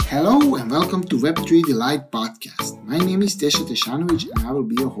Hello and welcome to Web3 Delight podcast. My name is Tesha Teshanovic and I will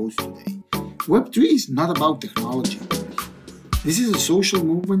be your host today. Web3 is not about technology. This is a social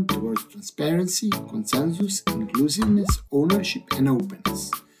movement towards transparency, consensus, inclusiveness, ownership, and openness.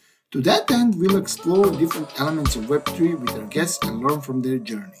 To that end, we'll explore different elements of Web3 with our guests and learn from their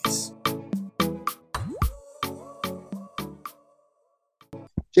journeys.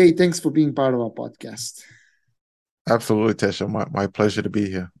 Jay, thanks for being part of our podcast. Absolutely, Tesha. My pleasure to be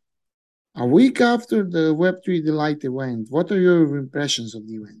here. A week after the Web3 Delight event, what are your impressions of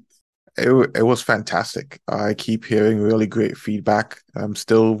the event? It was fantastic. I keep hearing really great feedback. I'm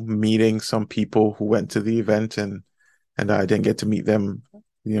still meeting some people who went to the event and I didn't get to meet them,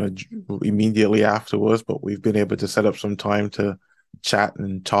 immediately afterwards, but we've been able to set up some time to chat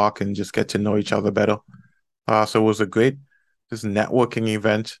and talk and just get to know each other better. So it was a great this networking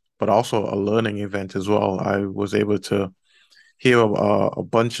event, but also a learning event as well. I was able to hear a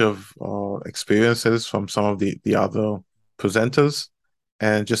bunch of experiences from some of the other presenters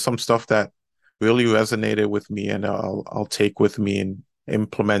and just some stuff that really resonated with me and I'll take with me and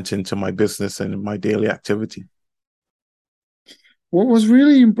implement into my business and my daily activity. What was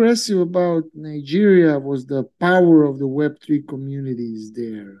really impressive about Nigeria was the power of the Web3 communities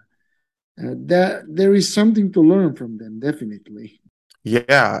there. That there is something to learn from them, definitely.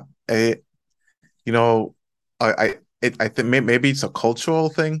 Yeah, you know, I think maybe it's a cultural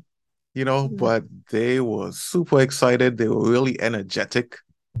thing, but they were super excited. They were really energetic,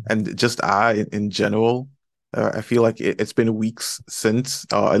 and just in general, I feel like it's been weeks since,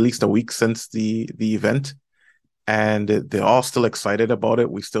 at least a week since the event, and they're all still excited about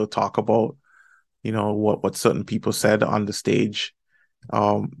it. We still talk about, what certain people said on the stage.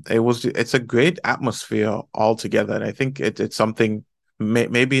 It's a great atmosphere altogether, and I think it's something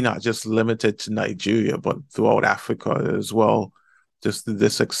maybe not just limited to Nigeria, but throughout Africa as well. Just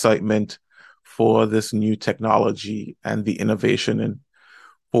this excitement for this new technology and the innovation and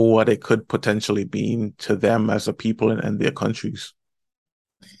for what it could potentially mean to them as a people and their countries.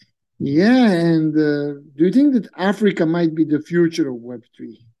 Yeah, and do you think that Africa might be the future of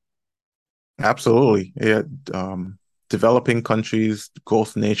Web3? Absolutely. Yeah. Developing countries,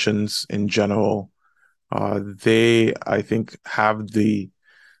 growth nations in general, they, I think, have the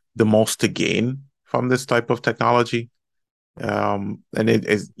most to gain from this type of technology. And it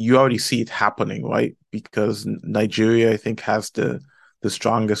is you already see it happening, right? Because Nigeria, I think, has the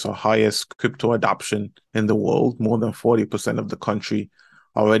strongest or highest crypto adoption in the world. More than 40% of the country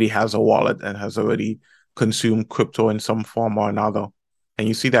already has a wallet and has already consumed crypto in some form or another. And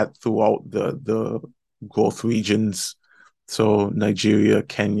you see that throughout the growth regions. So Nigeria,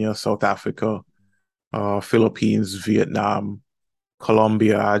 Kenya, South Africa, Philippines, Vietnam,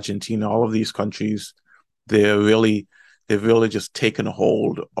 Colombia, Argentina, all of these countries, they're really they've really just taken a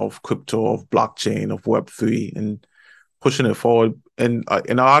hold of crypto, of blockchain, of Web3, and pushing it forward. And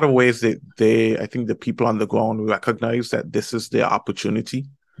in a lot of ways, I think the people on the ground recognize that this is their opportunity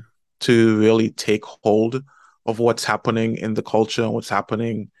to really take hold of what's happening in the culture and what's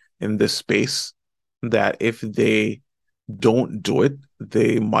happening in this space. That if they don't do it,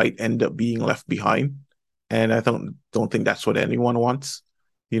 they might end up being left behind. And I don't think that's what anyone wants.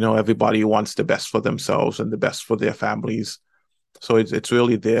 Everybody wants the best for themselves and the best for their families. So it's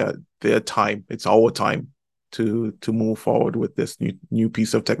really their time. It's our time to move forward with this new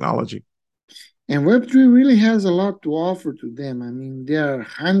piece of technology. And Web3 really has a lot to offer to them. I mean, there are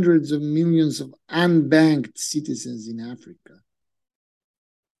hundreds of millions of unbanked citizens in Africa.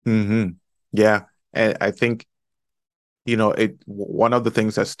 Yeah, and I think one of the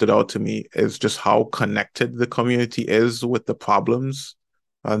things that stood out to me is just how connected the community is with the problems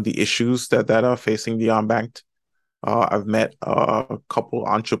and the issues that are facing the unbanked. I've met a couple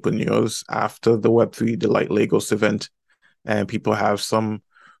entrepreneurs after the Web3 Delight Lagos event, and people have some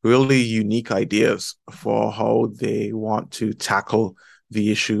really unique ideas for how they want to tackle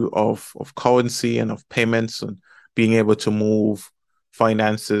the issue of currency and of payments and being able to move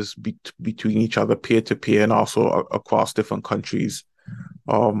finances between each other, peer to peer, and also across different countries.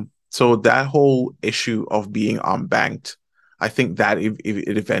 So that whole issue of being unbanked, I think that if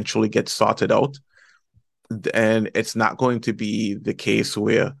it eventually gets sorted out, and it's not going to be the case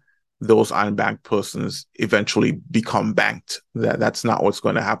where those unbanked persons eventually become banked. That's not what's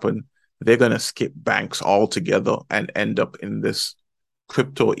going to happen. They're going to skip banks altogether and end up in this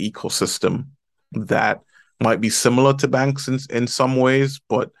crypto ecosystem that might be similar to banks in some ways,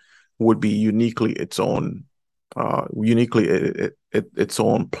 but would be uniquely its own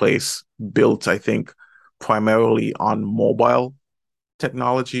place, built, I think, primarily on mobile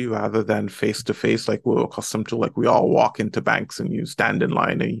technology rather than face to face, like we're accustomed to. Like we all walk into banks and you stand in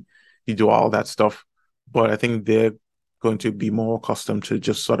line and you do all that stuff. But I think they're going to be more accustomed to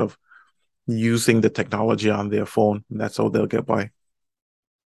just sort of using the technology on their phone. That's how they'll get by.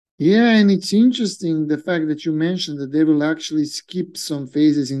 Yeah, and it's interesting the fact that you mentioned that they will actually skip some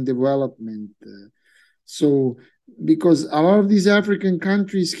phases in development. So, because a lot of these African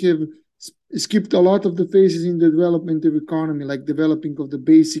countries have skipped a lot of the phases in the development of economy, like developing of the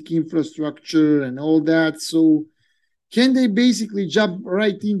basic infrastructure and all that. So, can they basically jump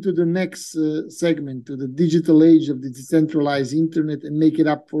right into the next segment, to the digital age of the decentralized internet, and make it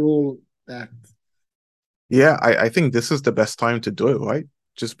up for all that? Yeah, I think this is the best time to do it, right?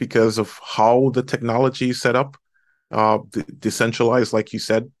 Just because of how the technology is set up, decentralized, like you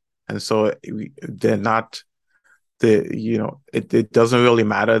said. And so they're not it doesn't really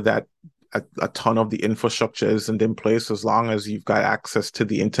matter that a ton of the infrastructure isn't in place as long as you've got access to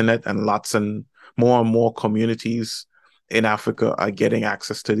the internet, and lots and more communities in Africa are getting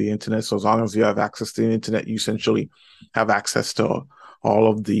access to the internet. So as long as you have access to the internet, you essentially have access to all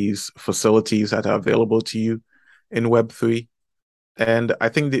of these facilities that are available to you in Web3. And I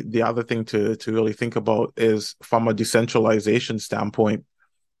think the other thing to really think about is from a decentralization standpoint,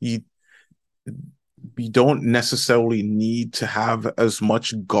 you we don't necessarily need to have as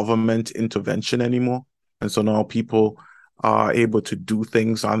much government intervention anymore. And so now people are able to do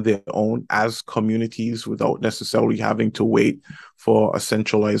things on their own as communities without necessarily having to wait for a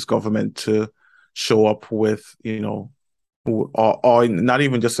centralized government to show up with, or not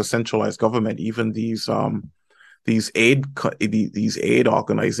even just a centralized government, even these aid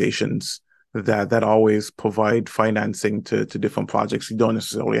organizations that always provide financing to different projects. You don't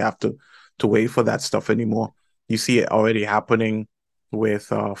necessarily have to wait for that stuff anymore. You see it already happening with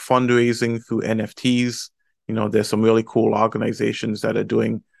fundraising through NFTs. There's some really cool organizations that are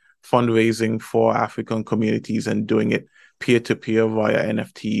doing fundraising for African communities and doing it peer-to-peer via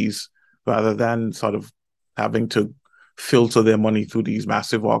NFTs rather than sort of having to filter their money through these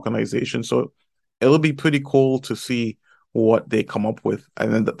massive organizations. So it'll be pretty cool to see what they come up with.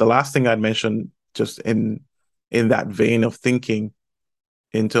 And then the last thing I'd mention, just in that vein of thinking,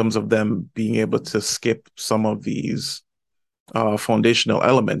 in terms of them being able to skip some of these foundational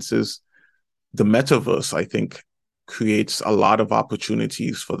elements, is the metaverse. I think creates a lot of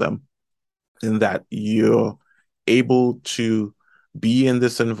opportunities for them in that you're able to be in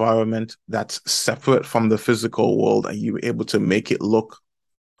this environment that's separate from the physical world, and you're able to make it look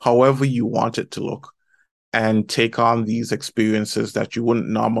however you want it to look and take on these experiences that you wouldn't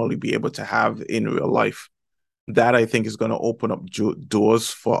normally be able to have in real life. That I think is going to open up doors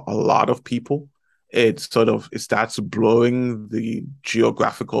for a lot of people. It starts blurring the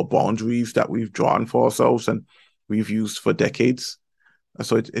geographical boundaries that we've drawn for ourselves and we've used for decades.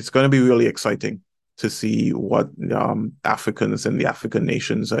 So it's going to be really exciting to see what Africans and the African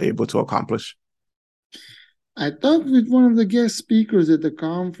nations are able to accomplish. I talked with one of the guest speakers at the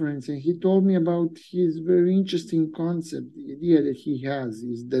conference, and he told me about his very interesting concept. The idea that he has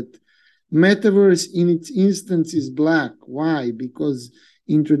is that metaverse in its instance is black. Why? Because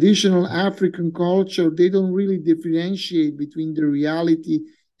in traditional African culture, they don't really differentiate between the reality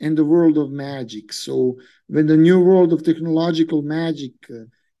and the world of magic. So when the new world of technological magic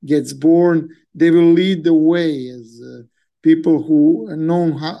gets born, they will lead the way as people who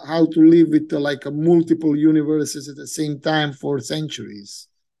know how to live with like a multiple universes at the same time for centuries.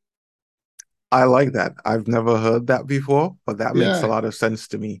 I like that. I've never heard that before, but that makes a Yeah. lot of sense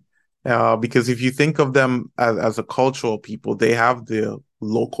to me. Because if you think of them as a cultural people, they have their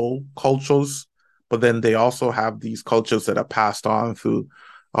local cultures, but then they also have these cultures that are passed on through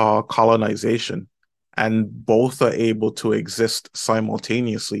colonization, and both are able to exist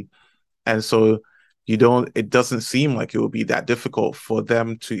simultaneously. And so it doesn't seem like it would be that difficult for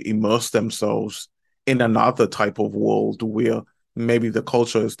them to immerse themselves in another type of world where maybe the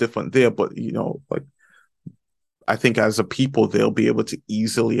culture is different there, but like I think as a people, they'll be able to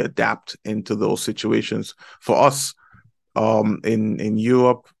easily adapt into those situations. For us, in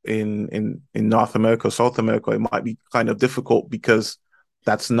Europe, in North America, South America, it might be kind of difficult because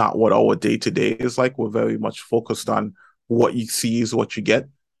that's not what our day to day is like. We're very much focused on what you see is what you get.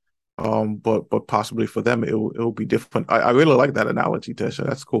 But possibly for them it'll be different. I really like that analogy, Tesha.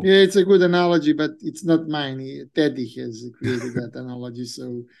 That's cool. Yeah, it's a good analogy, but it's not mine. Teddy has created that analogy,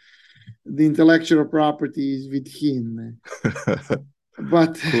 so the intellectual property is with him.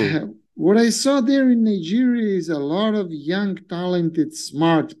 But Cool. what I saw there in Nigeria is a lot of young, talented,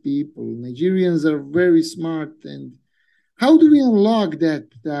 smart people. Nigerians are very smart. And how do we unlock that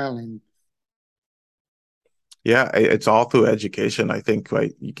talent? Yeah, it's all through education, I think,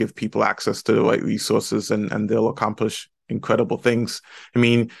 right? You give people access to the right resources and they'll accomplish incredible things. I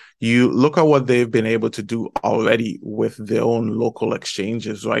mean, you look at what they've been able to do already with their own local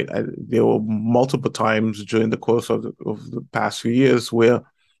exchanges, right? There were multiple times during the course of the past few years where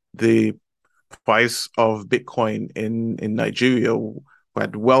the price of Bitcoin in Nigeria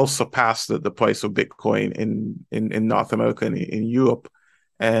had well surpassed the price of Bitcoin in North America and in Europe.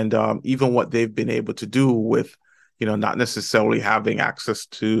 And even what they've been able to do with, not necessarily having access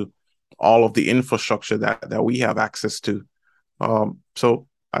to all of the infrastructure that we have access to. So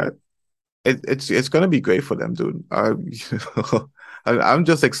it's going to be great for them, dude. I'm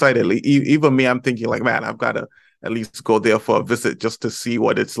just excited. Even me, I'm thinking like, man, I've got to at least go there for a visit just to see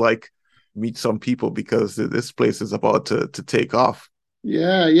what it's like, meet some people because this place is about to take off.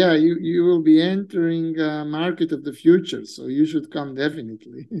 Yeah, yeah, you will be entering a market of the future, so you should come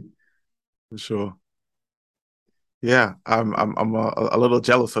definitely. For sure. Yeah, I'm a little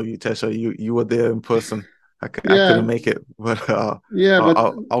jealous of you, Tesha. You were there in person. I couldn't Yeah, make it, but yeah,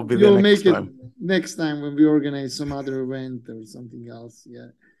 but I'll be there you'll next make it time. next time when we organize some other event or something else. Yeah.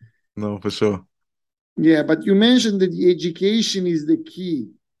 No, for sure. Yeah, but you mentioned that the education is the key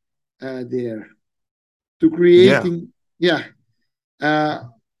there to Yeah. creating. Yeah. Uh,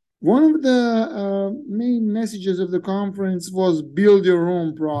 One of the main messages of the conference was build your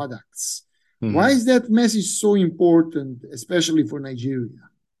own products. Why Mhm. is that message so important, especially for Nigeria?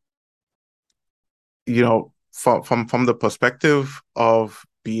 From the perspective of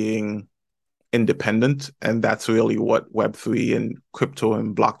being independent, and that's really what Web3 and crypto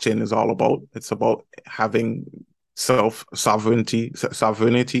and blockchain is all about. It's about having self sovereignty.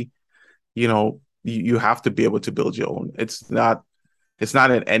 You have to be able to build your own. It's not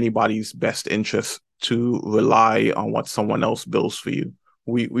in anybody's best interest to rely on what someone else builds for you.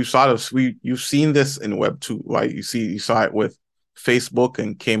 You've seen this in Web 2, right? You saw it with Facebook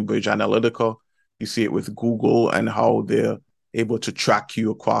and Cambridge Analytica. You see it with Google and how they're able to track you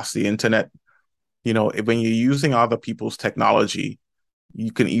across the internet. When you're using other people's technology,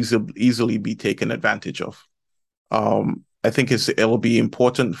 you can easily be taken advantage of. I think it'll be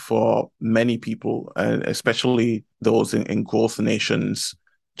important for many people, and especially those in growth nations,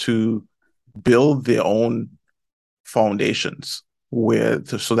 to build their own foundations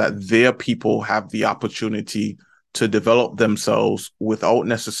so that their people have the opportunity to develop themselves without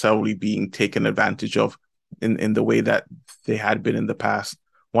necessarily being taken advantage of in the way that they had been in the past.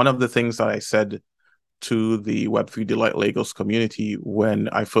 One of the things that I said to the Web3 Delight Lagos community when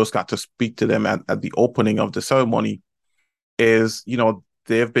I first got to speak to them at the opening of the ceremony is,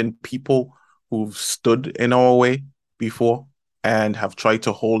 there have been people who've stood in our way before and have tried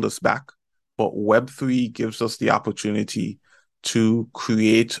to hold us back. But Web3 gives us the opportunity to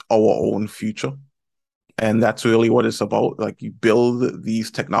create our own future. And that's really what it's about. Like, you build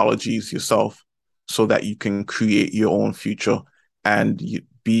these technologies yourself so that you can create your own future and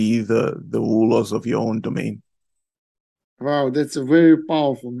be the rulers of your own domain. Wow, that's a very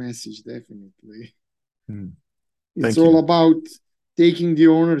powerful message, definitely. Mm. It's Thank all you. about taking the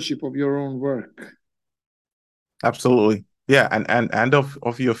ownership of your own work. Absolutely. Yeah, and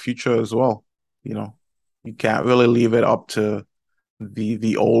of your future as well. You know, you can't really leave it up to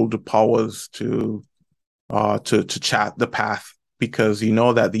the old powers to chat the path because you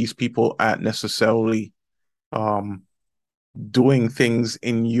know that these people aren't necessarily um doing things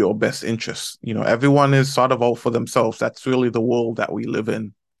in your best interest. Everyone is sort of out for themselves. That's really the world that we live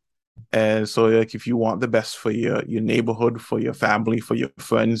in. And so, like, if you want the best for your neighborhood, for your family, for your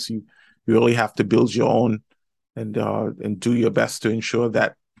friends, you really have to build your own and do your best to ensure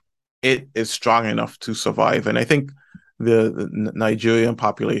that it is strong enough to survive. And I think the Nigerian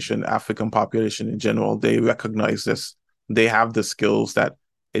population, African population in general, they recognize this. They have the skills that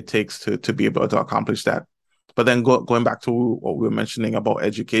it takes to be able to accomplish that. But then going back to what we were mentioning about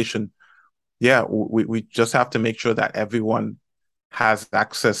education, yeah, we just have to make sure that everyone has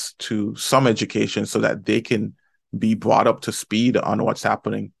access to some education so that they can be brought up to speed on what's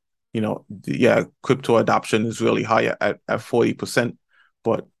happening. Yeah, crypto adoption is really high at 40%,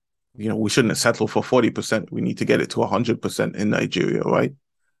 but we shouldn't settle for 40%. We need to get it to 100% in Nigeria, right?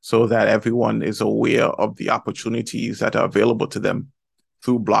 So that everyone is aware of the opportunities that are available to them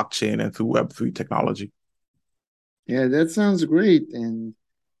through blockchain and through Web3 technology. Yeah, that sounds great. And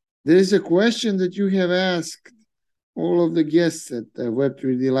there's a question that you have asked all of the guests at the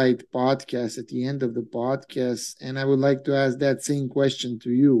Web3 Delight podcast at the end of the podcast. And I would like to ask that same question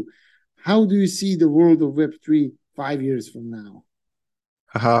to you. How do you see the world of Web3 5 years from now?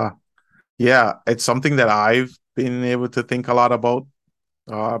 Yeah, it's something that I've been able to think a lot about.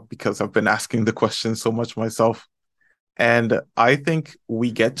 because I've been asking the question so much myself. And I think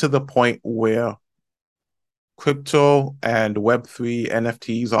we get to the point where crypto and Web3,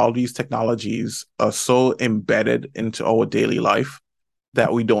 NFTs, all these technologies are so embedded into our daily life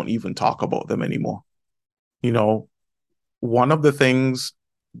that we don't even talk about them anymore. You know, one of the things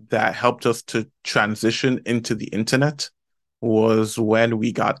that helped us to transition into the internet was when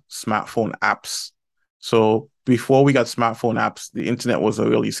we got smartphone apps. So before we got smartphone apps, the internet was a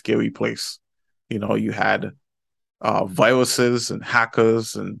really scary place. You had viruses and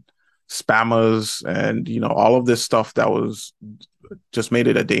hackers and spammers and all of this stuff that was just made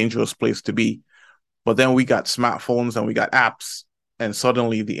it a dangerous place to be. But then we got smartphones and we got apps, and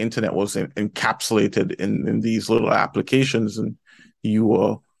suddenly the internet was encapsulated in these little applications, and you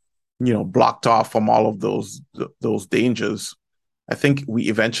were blocked off from all of those dangers. I think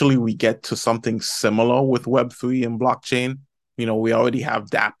we get to something similar with Web3 and blockchain. We already have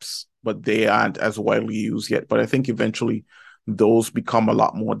dApps, but they aren't as widely used yet. But I think eventually those become a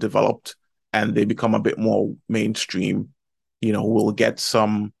lot more developed and they become a bit more mainstream. We'll get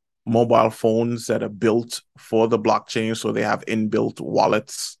some mobile phones that are built for the blockchain, so they have inbuilt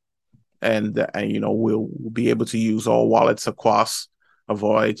wallets, and we'll be able to use our wallets across a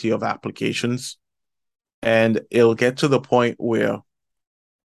variety of applications. And it'll get to the point where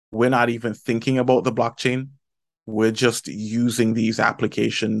we're not even thinking about the blockchain. We're just using these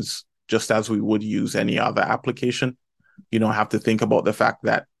applications just as we would use any other application. You don't have to think about the fact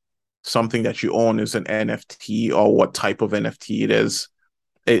that something that you own is an NFT or what type of NFT it is.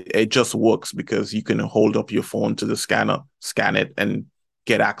 It just works because you can hold up your phone to the scanner, scan it, and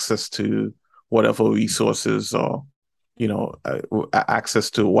get access to whatever resources or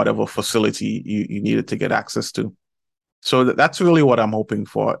access to whatever facility you needed to get access to. So that's really what I'm hoping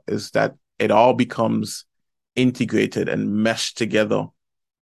for, is that it all becomes integrated and meshed together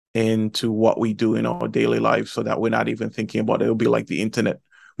into what we do in our daily lives, so that we're not even thinking about it. It'll be like the internet.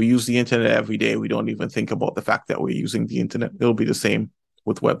 We use the internet every day. We don't even think about the fact that we're using the internet. It'll be the same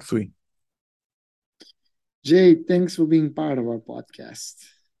with Web3. Jay, thanks for being part of our podcast.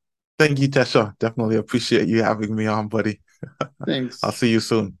 Thank you, Tesha. Definitely appreciate you having me on, buddy. I'll Thanks. see you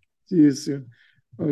soon. See you soon.